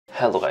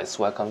Hello guys,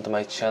 welcome to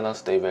my channel.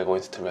 Today we're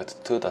going to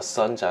react to the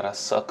Zara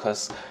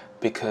Cirkus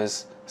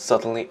because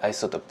suddenly I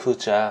saw the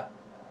Pooja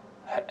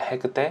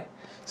Hegde.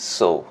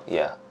 So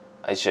yeah,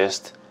 I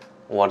just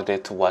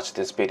wanted to watch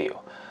this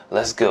video.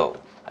 Let's go.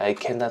 I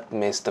cannot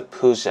miss the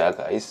Pooja,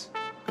 guys.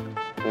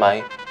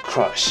 My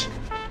crush.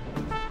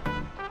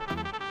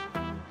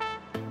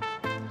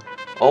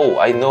 Oh,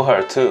 I know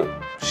her too.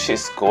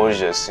 She's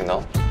gorgeous, you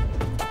know.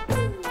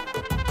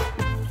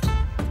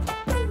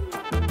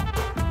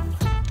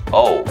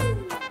 Oh,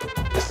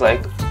 it's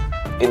like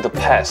in the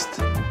past.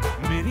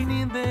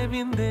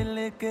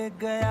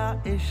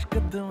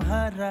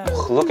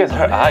 Look at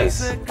her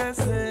eyes.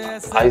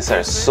 Eyes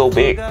are so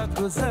big. Yeah,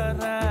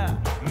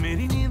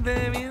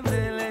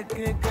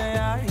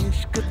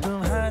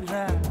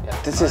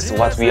 this is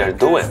what we are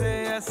doing.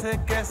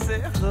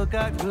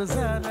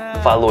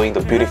 Following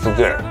the beautiful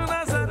girl.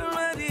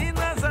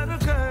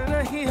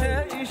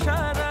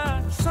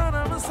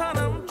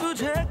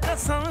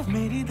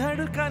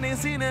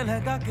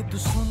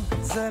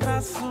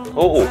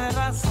 Oh.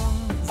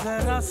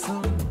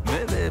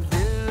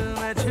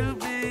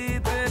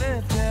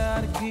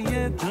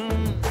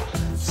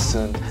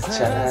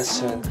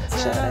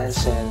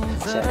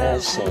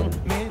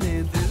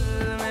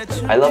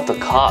 I love the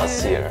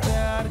cars here.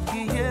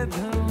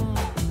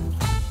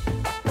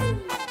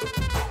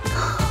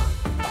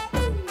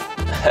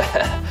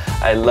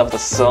 I love the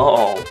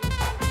song.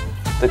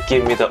 That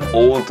give me the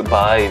old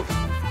vibe.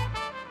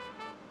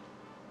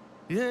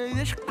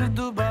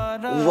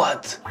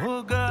 What?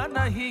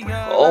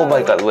 Oh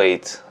my god,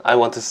 wait. I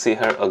want to see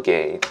her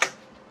again.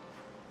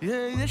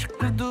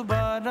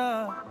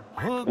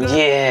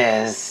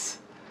 Yes!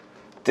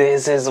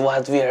 This is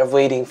what we are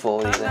waiting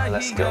for.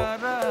 Let's go.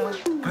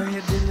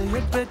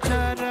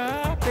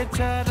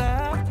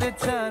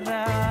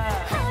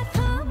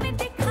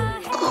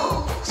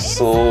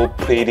 So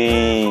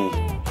pretty.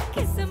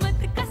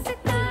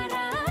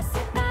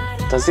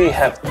 Does he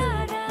have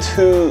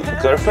two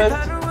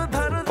girlfriends?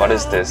 What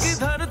is this?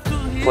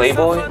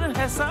 Playboy?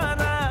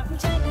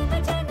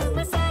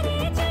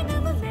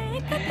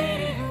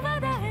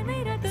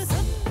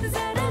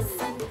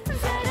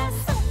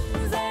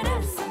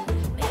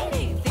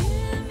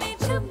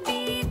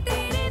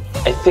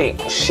 I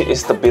think she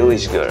is the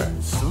village girl.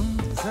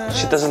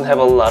 She doesn't have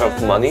a lot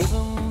of money,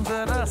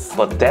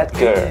 but that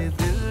girl,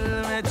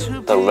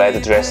 the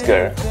red dress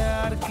girl,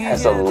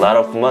 has a lot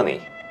of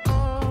money.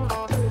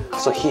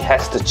 So he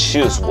has to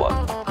choose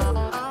one,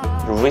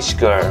 the rich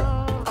girl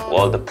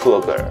or the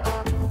poor girl.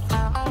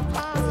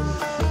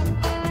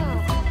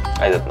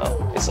 I don't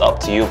know. It's up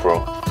to you,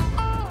 bro.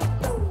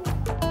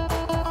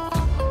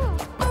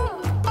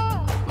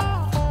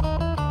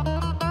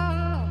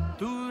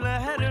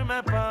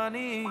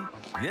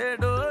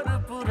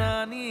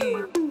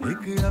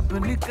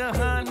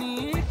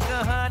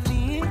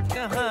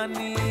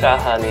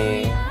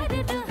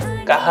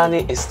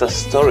 Kahani is the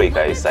story,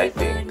 guys, I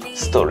think.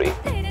 Story,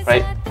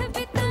 right?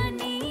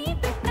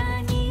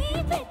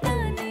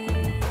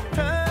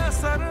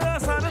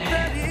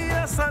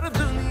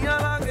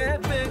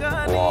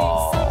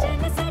 Wow.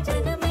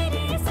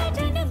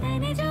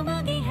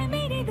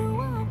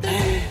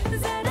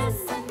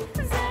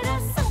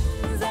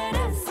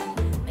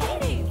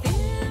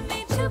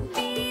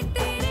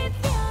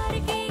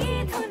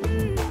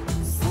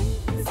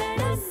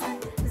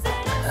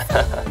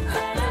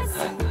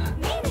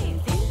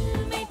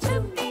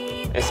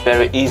 It's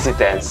very easy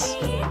dance.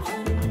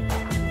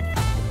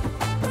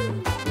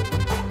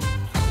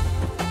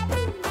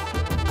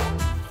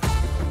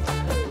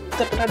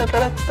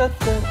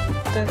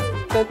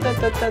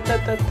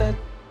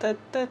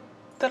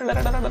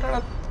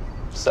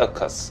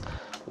 Cirkus.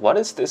 What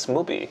is this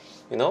movie?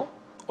 You know?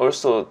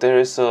 Also, there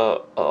is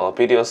a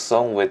video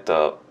song with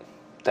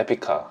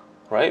Deepika,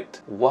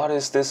 right? What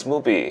is this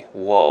movie?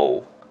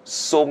 Whoa!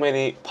 So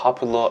many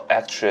popular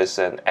actors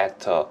and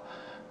actors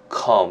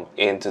come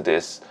into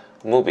this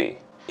movie.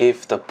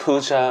 If the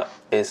Pooja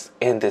is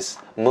in this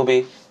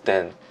movie,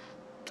 then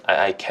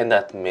I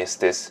cannot miss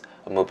this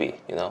movie,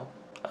 you know?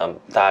 I'm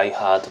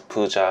die-hard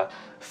Pooja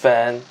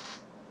fan,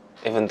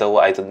 even though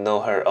I don't know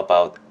her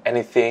about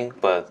anything,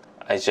 but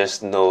I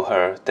just know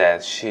her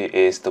that she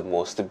is the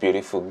most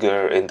beautiful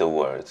girl in the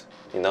world,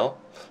 you know?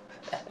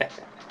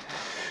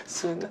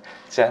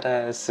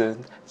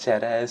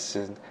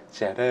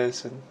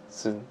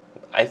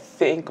 I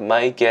think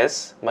my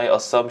guess, my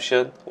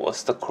assumption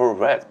was the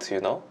correct,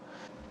 you know?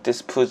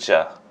 This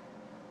Pooja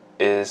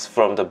is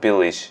from the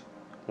village,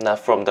 not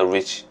from the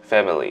rich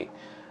family.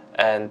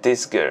 And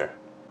this girl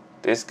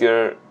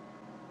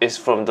is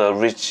from the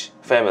rich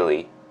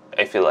family.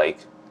 I feel like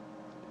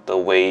the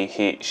way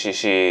she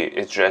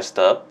is dressed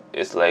up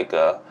is like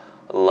a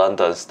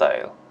London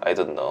style. I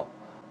don't know.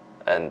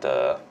 And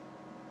I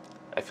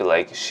feel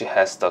like she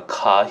has the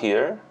car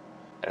here,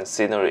 and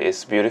scenery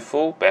is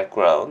beautiful,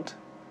 background.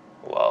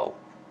 Wow,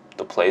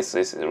 the place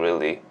is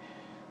really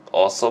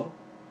awesome.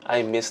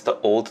 I miss the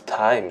old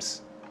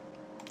times.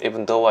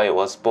 Even though I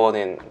was born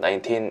in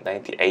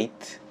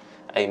 1998,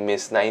 I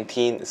miss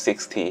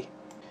 1960.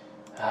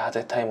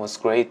 That time was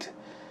great.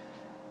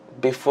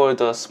 before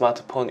the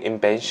smartphone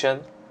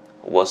invention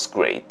was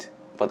great,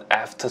 but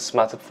after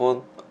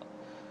smartphone,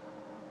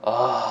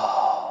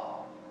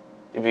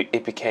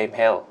 it became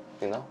hell,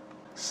 you know.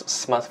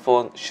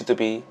 Smartphone should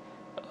be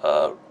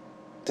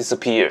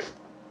disappear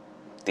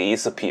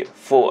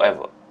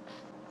forever.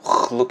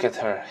 Look at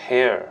her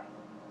hair,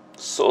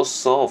 so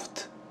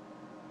soft.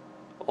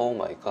 Oh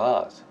my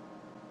god.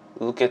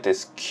 Look at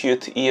this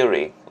cute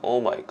earring. Oh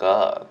my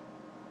god.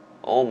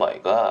 Oh my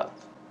god.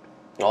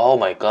 Oh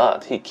my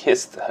god, he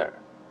kissed her.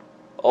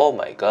 Oh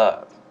my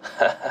god.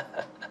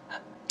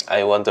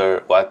 I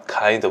wonder what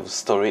kind of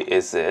story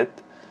is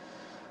it.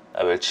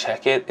 I will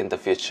check it in the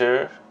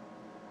future.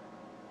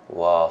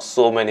 Wow,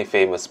 so many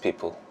famous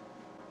people.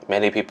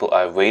 Many people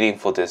are waiting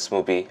for this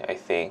movie, I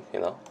think, you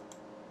know.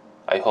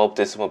 I hope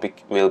this movie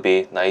will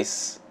be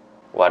nice.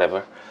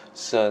 Whatever.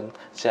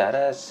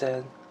 Zara,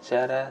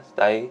 Zara.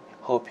 I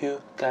hope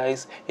you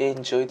guys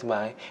enjoyed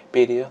my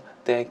video.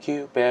 Thank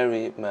you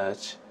very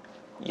much.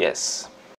 Yes.